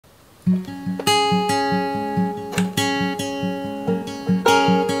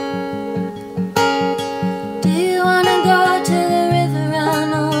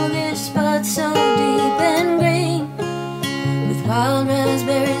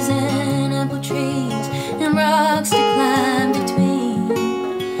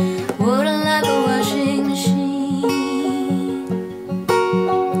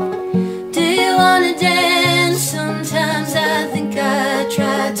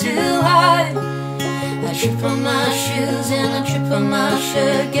trip on my shoes and a trip on my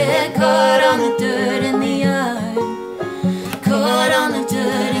shirt. Get caught on the dirt in the yard. Caught on the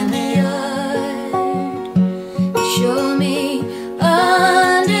dirt in the yard. You show me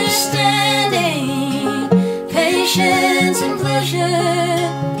understanding, patience and pleasure,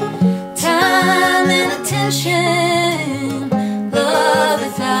 time and attention, love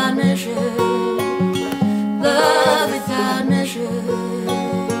without measure, love without measure.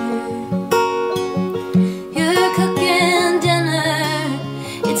 You're cooking dinner,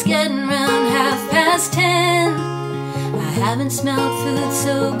 it's getting round 10:30. I haven't smelled food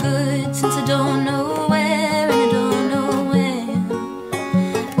so good since I don't know where, and I don't know when.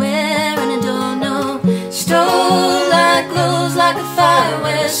 Where and I don't know. Stove light glows like a fire,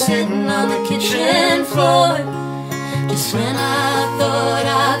 we're sitting on the kitchen floor. Just when I thought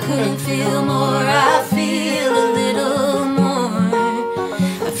I couldn't feel more, I feel a little more.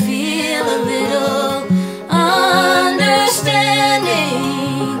 I feel a little understanding,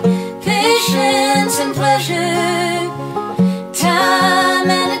 patience and pleasure, time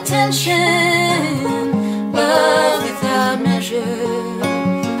and attention, love without measure,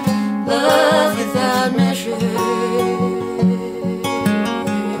 love without measure.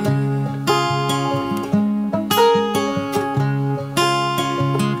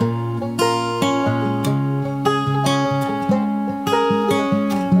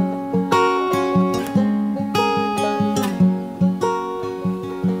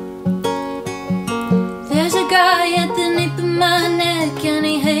 There's a guy at the nape of my neck and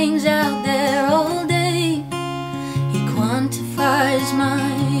he hangs out there all day. He quantifies my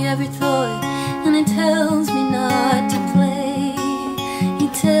every thought and he tells me not to play. He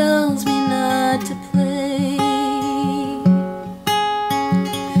tells me not to play.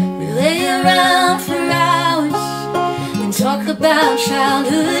 We lay around for hours and talk about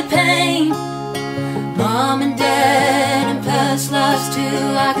childhood pain, mom and dad and past lives too.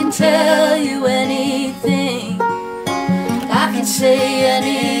 I can tell you anything, I can say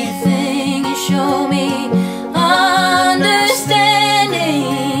anything. You show me understanding,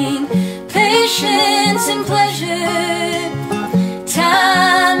 patience and pleasure,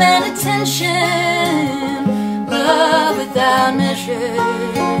 time and attention, love without measure,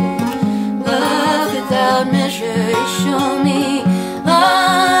 love without measure. You show me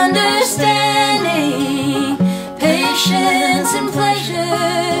understanding, patience and pleasure,